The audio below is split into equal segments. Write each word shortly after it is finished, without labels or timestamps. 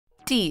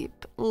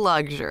deep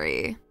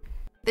luxury.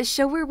 The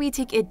show where we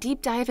take a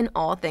deep dive in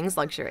all things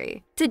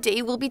luxury.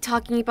 Today we'll be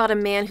talking about a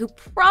man who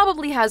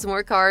probably has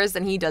more cars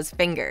than he does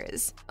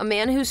fingers. A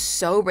man who's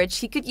so rich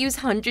he could use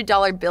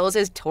 $100 bills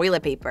as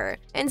toilet paper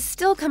and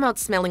still come out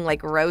smelling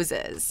like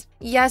roses.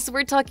 Yes,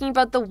 we're talking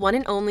about the one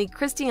and only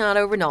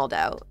Cristiano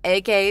Ronaldo,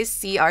 aka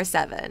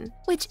CR7,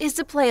 which is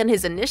a play on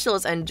his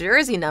initials and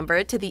jersey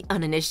number to the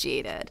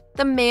uninitiated.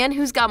 The man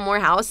who's got more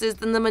houses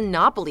than the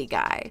Monopoly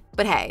guy.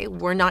 But hey,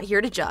 we're not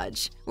here to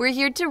judge. We're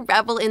here to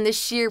revel in the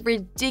sheer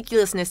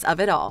ridiculousness of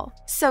it all.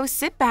 So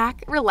sit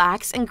back,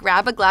 relax, and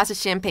grab a glass of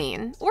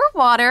champagne, or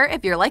water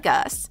if you're like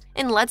us.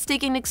 And let's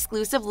take an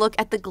exclusive look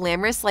at the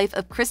glamorous life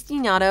of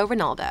Cristiano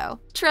Ronaldo.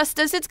 Trust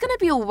us, it's gonna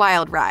be a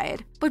wild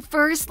ride. But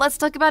first, let's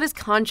talk about his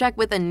contract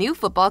with a new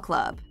football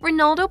club.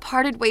 Ronaldo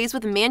parted ways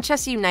with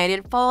Manchester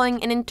United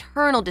following an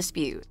internal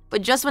dispute.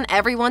 But just when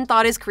everyone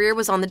thought his career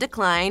was on the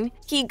decline,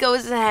 he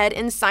goes ahead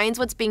and signs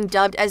what's being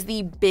dubbed as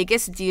the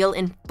biggest deal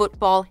in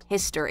football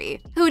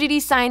history. Who did he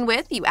sign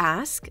with, you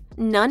ask?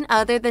 None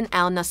other than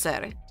Al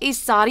Nassr, a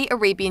Saudi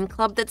Arabian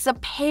club that's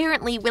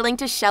apparently willing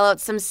to shell out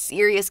some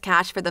serious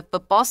cash for the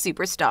football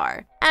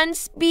superstar. And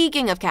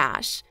speaking of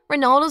cash,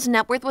 Ronaldo's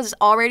net worth was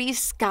already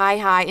sky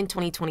high in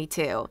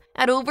 2022,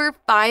 at over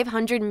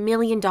 $500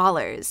 million.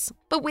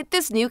 But with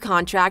this new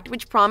contract,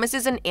 which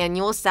promises an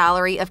annual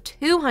salary of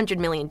 $200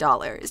 million,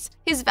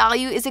 his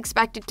value is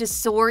expected to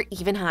soar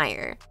even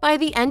higher. By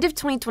the end of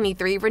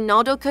 2023,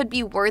 Ronaldo could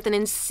be worth an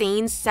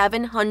insane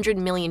 $700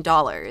 million.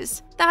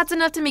 That's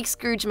enough to make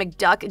Scrooge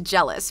McDuck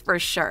jealous for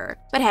sure.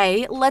 But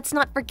hey, let's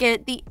not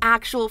forget the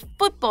actual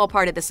football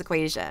part of this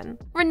equation.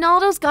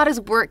 Ronaldo's got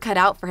his work cut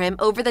out for him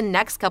over the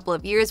next couple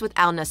of years with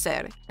Al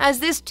Nassr, as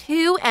this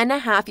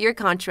 2.5-year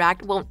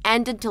contract won't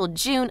end until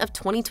June of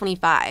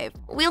 2025.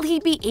 Will he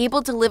be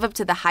able to live up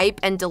to the hype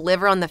and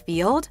deliver on the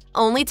field?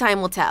 Only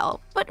time will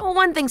tell. But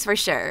one thing's for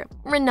sure,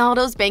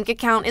 Ronaldo's bank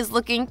account is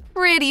looking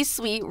pretty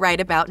sweet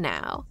right about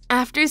now.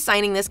 After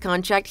signing this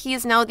contract, he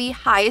is now the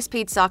highest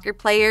paid soccer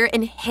player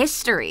in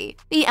history.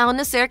 The Al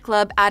Nassr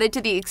club added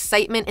to the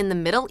excitement in the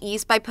Middle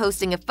East by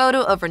posting a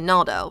photo of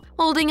Ronaldo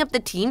holding up the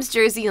team's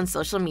jersey on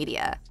social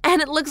media.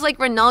 And it looks like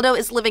Ronaldo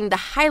is living the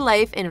high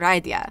life in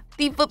Riyadh.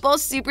 The football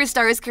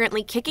superstar is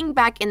currently kicking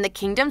back in the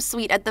Kingdom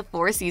Suite at the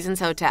Four Seasons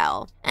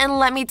Hotel. And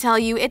let me tell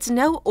you, it's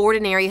no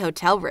ordinary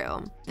hotel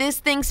room. This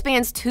thing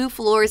spans 2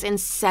 floors and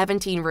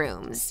 17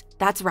 rooms.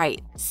 That's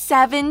right,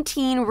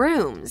 17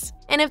 rooms.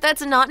 And if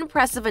that's not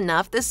impressive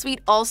enough, the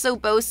suite also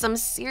boasts some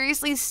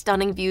seriously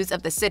stunning views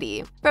of the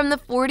city from the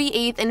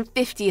 48th and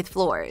 50th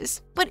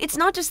floors. But it's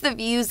not just the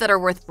views that are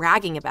worth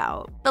bragging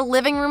about. The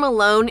living room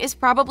alone is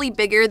probably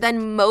bigger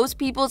than most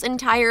people's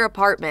entire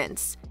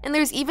apartments. And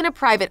there's even a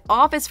private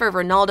office for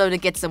Ronaldo to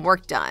get some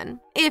work done,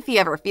 if he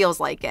ever feels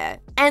like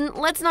it. And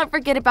let's not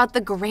forget about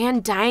the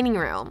grand dining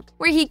room,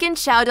 where he can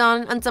chow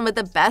down on some of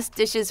the best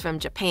dishes from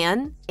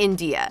Japan,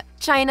 India,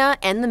 China,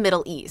 and the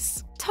Middle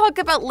East. Talk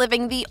about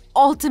living the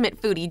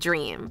ultimate foodie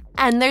dream.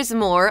 And there's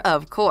more,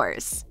 of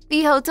course.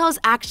 The hotel is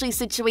actually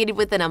situated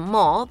within a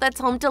mall that's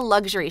home to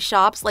luxury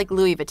shops like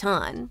Louis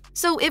Vuitton.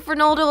 So if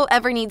Ronaldo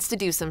ever needs to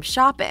do some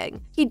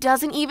shopping, he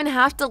doesn't even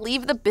have to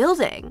leave the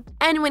building.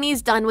 And when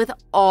he's done with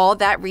all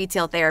that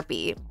retail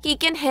therapy, he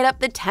can hit up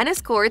the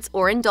tennis courts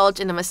or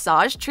indulge in a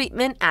massage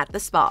treatment at the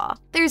spa.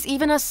 There's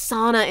even a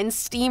sauna and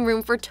steam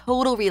room for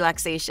total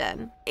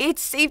relaxation.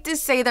 It's safe to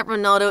say that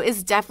Ronaldo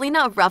is definitely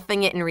not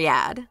roughing it in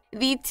Riyadh.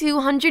 The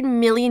 $200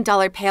 million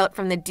payout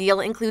from the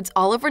deal includes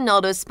all of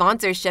Ronaldo's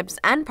sponsorships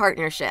and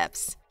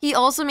partnerships. He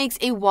also makes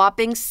a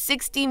whopping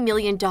 $60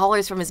 million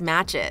from his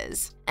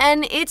matches.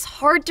 And it's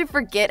hard to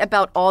forget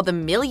about all the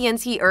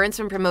millions he earns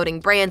from promoting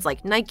brands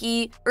like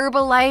Nike,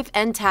 Herbalife,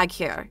 and Tag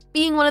Heuer,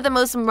 being one of the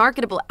most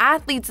marketable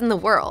athletes in the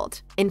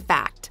world. In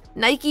fact,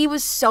 Nike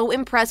was so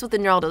impressed with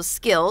Ronaldo's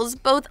skills,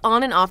 both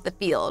on and off the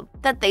field,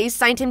 that they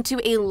signed him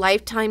to a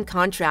lifetime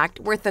contract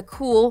worth a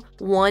cool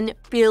 $1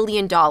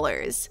 billion.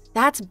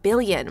 That's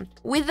billion,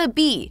 with a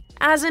B,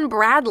 as in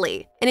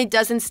Bradley. And it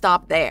doesn't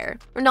stop there.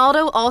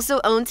 Ronaldo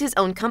also owns his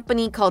own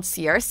company called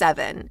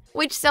CR7,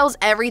 which sells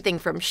everything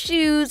from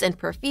shoes and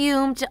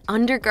perfume to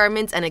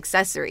undergarments and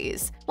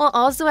accessories, while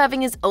also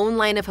having his own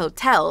line of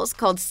hotels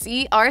called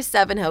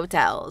CR7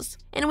 Hotels.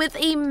 And with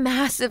a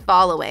massive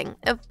following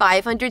of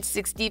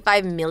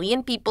 565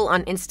 million people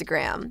on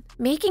Instagram,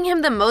 making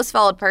him the most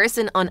followed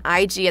person on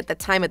IG at the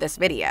time of this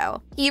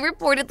video, he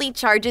reportedly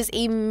charges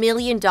 $1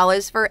 million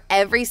for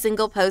every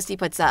single post he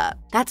puts up.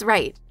 That's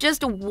right,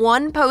 just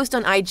one post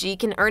on IG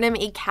can earn him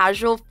a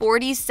casual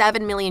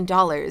 $47 million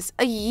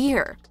a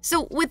year.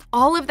 So with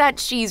all of that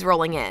cheese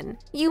rolling in,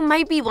 you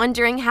might be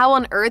wondering how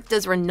on earth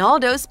does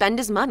Ronaldo spend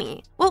his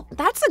money? Well,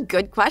 that's a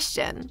good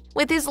question.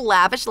 With his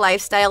lavish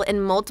lifestyle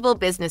and multiple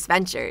business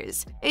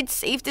ventures, it's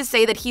safe to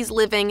say that he's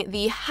living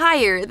the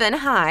higher than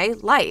high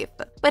life.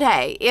 But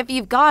hey, if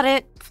you've got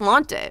it,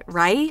 flaunt it,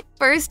 right?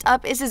 First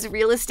up is his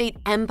real estate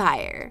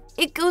empire.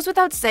 It goes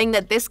without saying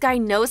that this guy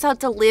knows how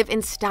to live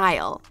in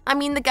style. I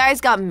mean, the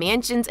guy's got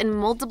mansions in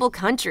multiple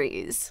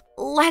countries.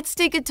 let's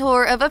take a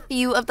tour of a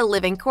few of the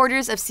living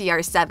quarters of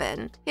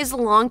CR7, his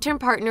long-term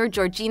partner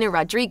Georgina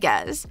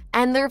Rodriguez,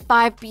 and their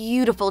 5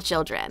 beautiful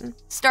children.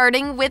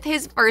 Starting with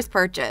his first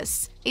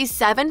purchase, a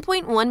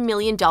 $7.1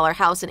 million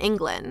house in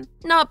England.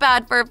 Not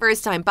bad for a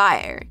first-time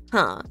buyer,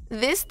 huh?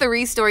 This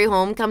 3-story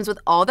home comes with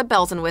all the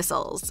bells and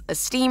whistles: a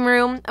steam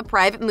room, a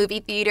private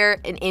movie theater,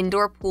 an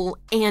indoor pool,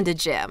 and a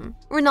gym.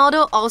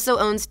 Ronaldo also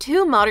owns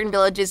 2 modern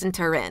villages in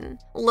Turin,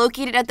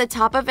 located at the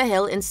top of a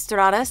hill in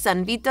Strada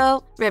San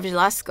Vito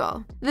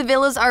Revgelasco. The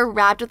villas are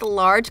wrapped with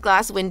large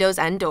glass windows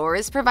and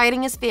doors,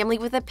 providing his family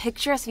with a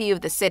picturesque view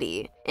of the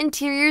city.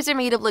 Interiors are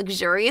made of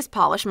luxurious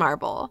polished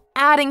marble.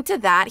 Adding to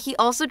that, he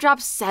also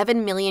dropped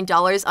 $7 million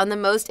on the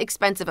most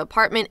expensive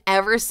apartment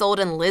ever sold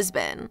in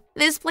Lisbon.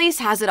 This place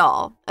has it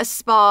all: a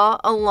spa,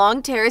 a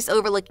long terrace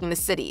overlooking the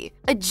city,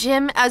 a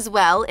gym as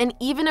well, and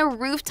even a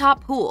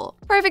rooftop pool.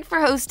 Perfect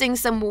for hosting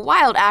some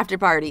wild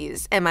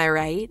after-parties, am I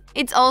right?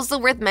 It's also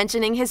worth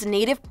mentioning his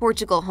native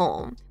Portugal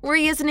home, where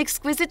he has an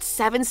exquisite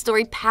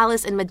 7-story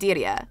palace in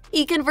Madeira.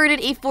 He converted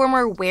a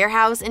former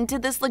warehouse into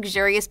this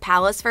luxurious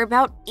palace for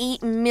about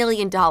 $8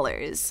 million.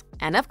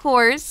 And of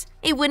course,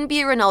 it wouldn't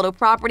be a Ronaldo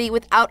property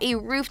without a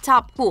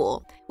rooftop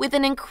pool with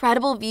an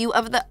incredible view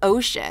of the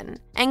ocean.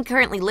 And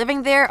currently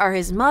living there are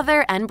his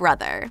mother and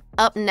brother.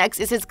 Up next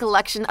is his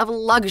collection of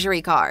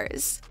luxury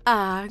cars.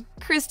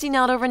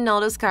 Cristiano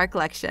Ronaldo's car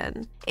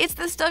collection. It's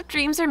the stuff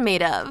dreams are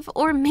made of,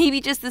 or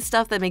maybe just the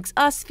stuff that makes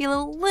us feel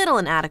a little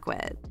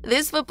inadequate.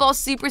 This football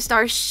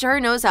superstar sure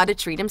knows how to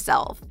treat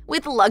himself.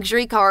 With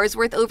luxury cars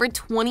worth over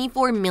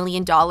 $24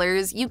 million,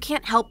 you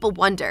can't help but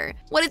wonder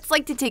what it's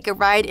like to take a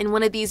ride in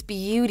one of these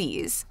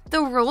beauties.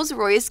 The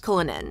Rolls-Royce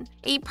Cullinan,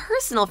 a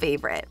personal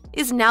favorite,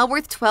 is now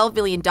worth $12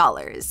 million,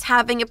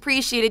 having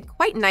appreciated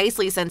quite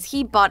nicely since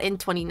he bought in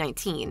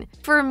 2019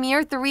 for a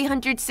mere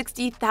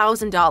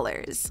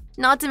 $360,000.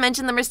 Not to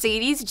mention the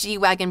Mercedes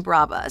G-Wagon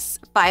Brabus,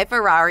 5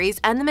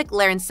 Ferraris, and the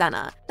McLaren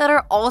Senna that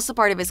are also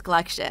part of his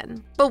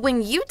collection. But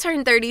when you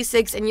turn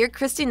 36 and you're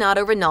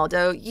Cristiano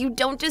Ronaldo, you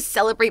don't just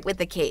celebrate with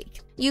a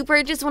cake. You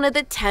purchase one of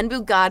the 10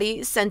 Bugatti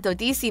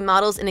 110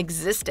 models in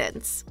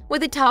existence.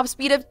 With a top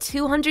speed of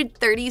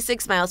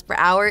 236 miles per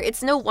hour,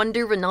 it's no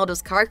wonder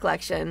Ronaldo's car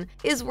collection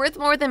is worth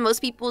more than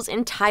most people's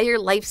entire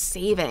life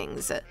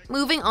savings.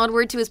 Moving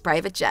onward to his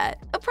private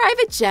jet. A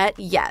private jet,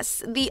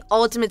 yes, the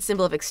ultimate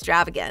symbol of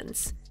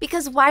extravagance.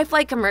 Because why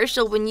fly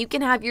commercial when you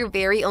can have your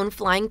very own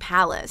flying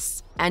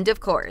palace? And of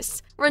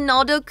course,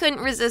 Ronaldo couldn't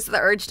resist the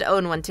urge to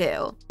own one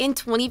too. In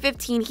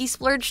 2015, he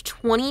splurged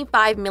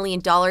 $25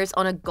 million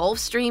on a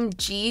Gulfstream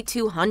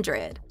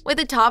G200. With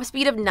a top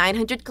speed of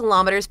 900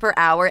 kilometers per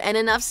hour and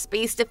enough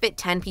space to fit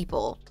 10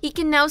 people, he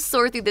can now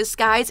soar through the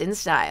skies in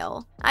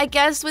style. I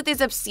guess with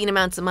his obscene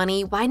amounts of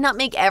money, why not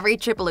make every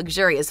trip a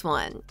luxurious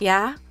one,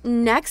 yeah?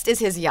 Next is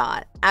his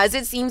yacht. As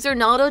it seems,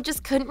 Ronaldo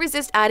just couldn't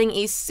resist adding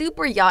a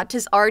super yacht to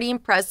his already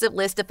impressive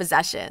list of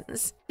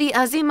possessions. The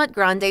Azimut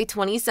Grande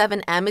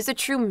 27M is a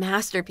true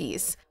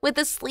masterpiece, with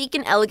a sleek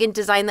and elegant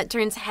design that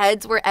turns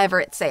heads wherever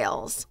it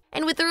sails.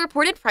 And with a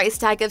reported price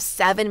tag of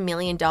 $7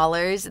 million,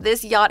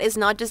 this yacht is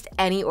not just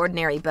any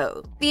ordinary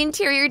boat. The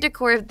interior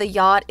decor of the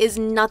yacht is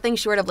nothing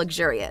short of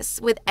luxurious,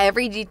 with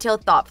every detail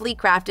thoughtfully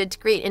crafted to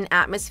create an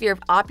atmosphere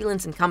of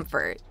opulence and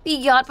comfort. The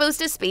yacht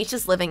boasts a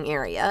spacious living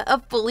area, a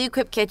fully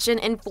equipped kitchen,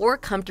 and 4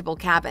 comfortable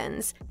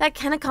cabins that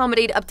can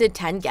accommodate up to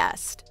 10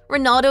 guests.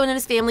 Ronaldo and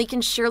his family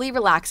can surely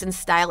relax in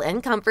style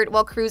and comfort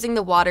while cruising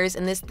the waters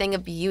in this thing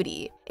of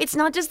beauty. It's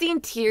not just the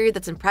interior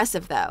that's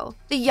impressive though.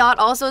 The yacht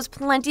also has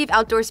plenty of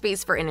outdoor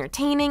space for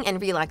entertaining and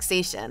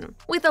relaxation,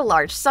 with a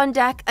large sun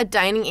deck, a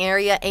dining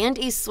area, and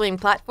a swim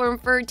platform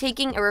for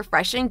taking a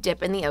refreshing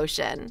dip in the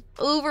ocean.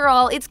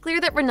 Overall, it's clear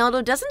that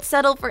Ronaldo doesn't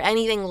settle for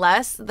anything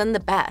less than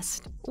the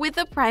best. With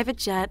a private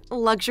jet,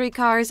 luxury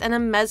cars, and a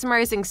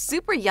mesmerizing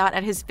super yacht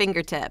at his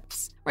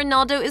fingertips,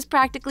 Ronaldo is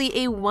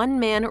practically a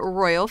one-man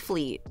royal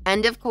fleet.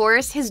 And of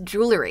course, his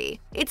jewelry.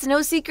 It's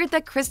no secret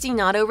that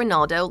Cristiano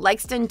Ronaldo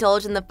likes to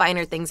indulge in the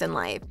finer things in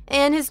life,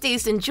 and his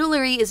taste in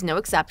jewelry is no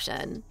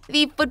exception.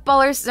 The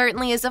footballer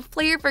certainly is a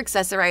flair for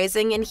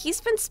accessorizing, and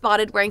he's been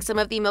spotted wearing some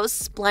of the most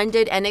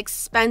splendid and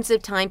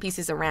expensive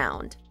timepieces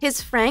around.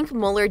 His Frank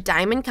Muller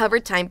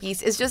diamond-covered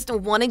timepiece is just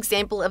one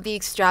example of the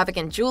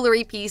extravagant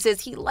jewelry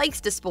pieces he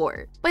likes to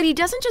sport. But he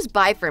doesn't just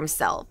buy for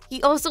himself,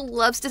 he also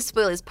loves to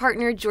spoil his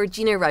partner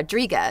Georgina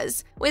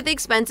Rodriguez with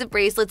expensive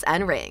bracelets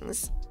and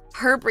rings.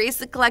 Her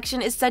bracelet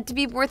collection is said to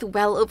be worth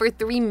well over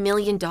 $3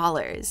 million.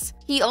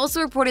 He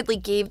also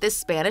reportedly gave this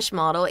Spanish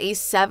model a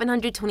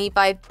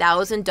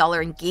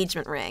 $725,000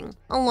 engagement ring,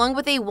 along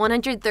with a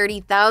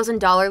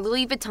 $130,000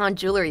 Louis Vuitton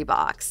jewelry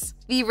box.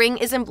 The ring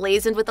is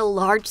emblazoned with a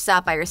large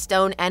sapphire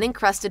stone and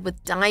encrusted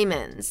with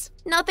diamonds.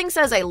 Nothing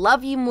says I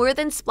love you more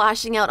than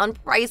splashing out on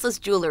priceless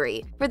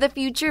jewelry for the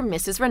future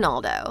Mrs.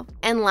 Ronaldo.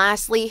 And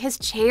lastly, his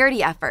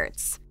charity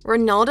efforts.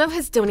 Ronaldo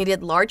has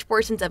donated large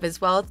portions of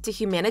his wealth to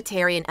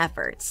humanitarian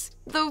efforts.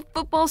 The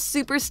football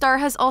superstar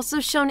has also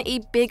shown a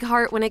big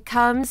heart when it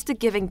comes to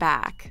giving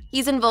back.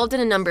 He's involved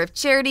in a number of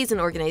charities and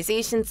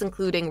organizations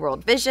including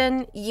World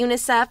Vision,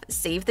 UNICEF,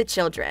 Save the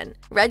Children,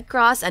 Red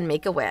Cross, and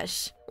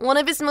Make-A-Wish. One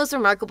of his most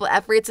remarkable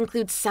efforts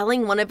includes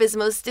selling one of his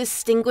most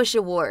distinguished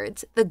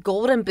awards, the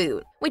Golden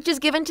Boot, which is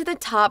given to the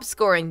top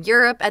scorer in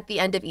Europe at the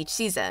end of each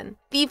season.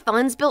 The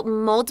funds built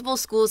multiple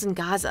schools in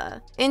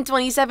Gaza. In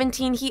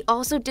 2017, he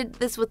also did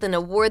this with an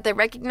award that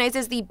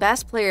recognizes the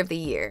best player of the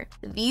year.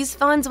 These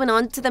funds went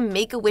on to the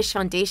Make-A-Wish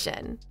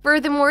Foundation.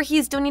 Furthermore,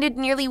 he's donated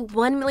nearly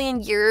 1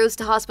 million euros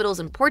to hospitals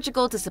in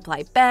Portugal to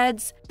supply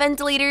beds,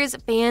 ventilators,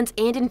 fans,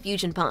 and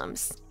infusion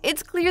pumps.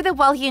 It's clear that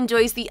while he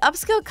enjoys the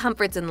upscale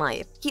comforts in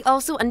life, he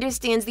also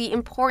understands the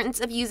importance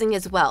of using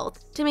his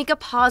wealth to make a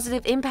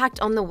positive impact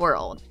on the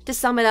world. To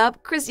sum it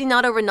up,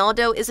 Cristiano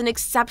Ronaldo is an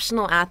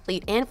exceptional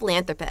athlete and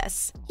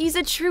philanthropist. He's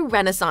a true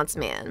Renaissance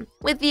man,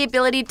 with the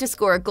ability to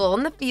score a goal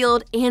on the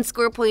field and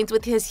score points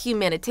with his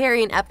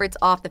humanitarian efforts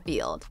off the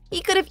field.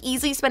 He could have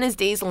easily spent his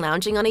days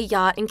lounging on a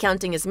yacht and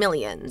counting his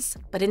millions,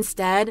 but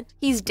instead,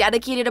 he's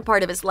dedicated a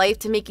part of his life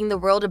to making the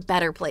world a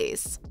better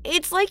place.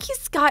 It's like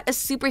he's got a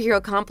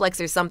superhero complex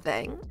or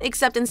something,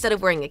 except instead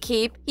of wearing a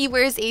cape, he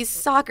wears a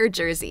soccer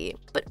jersey.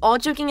 But all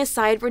joking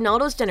aside,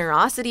 Ronaldo's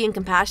generosity and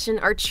compassion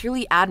are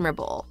truly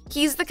admirable.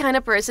 He's the kind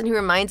of person who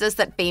reminds us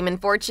that fame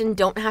and fortune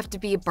don't have to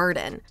be a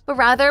burden, but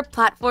rather a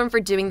platform for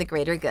doing the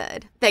greater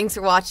good. Thanks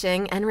for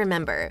watching, and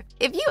remember,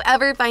 if you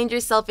ever find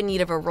yourself in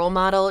need of a role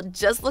model,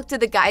 just look to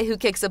the guy who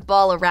kicks a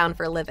ball around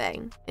for a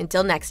living.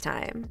 Until next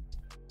time.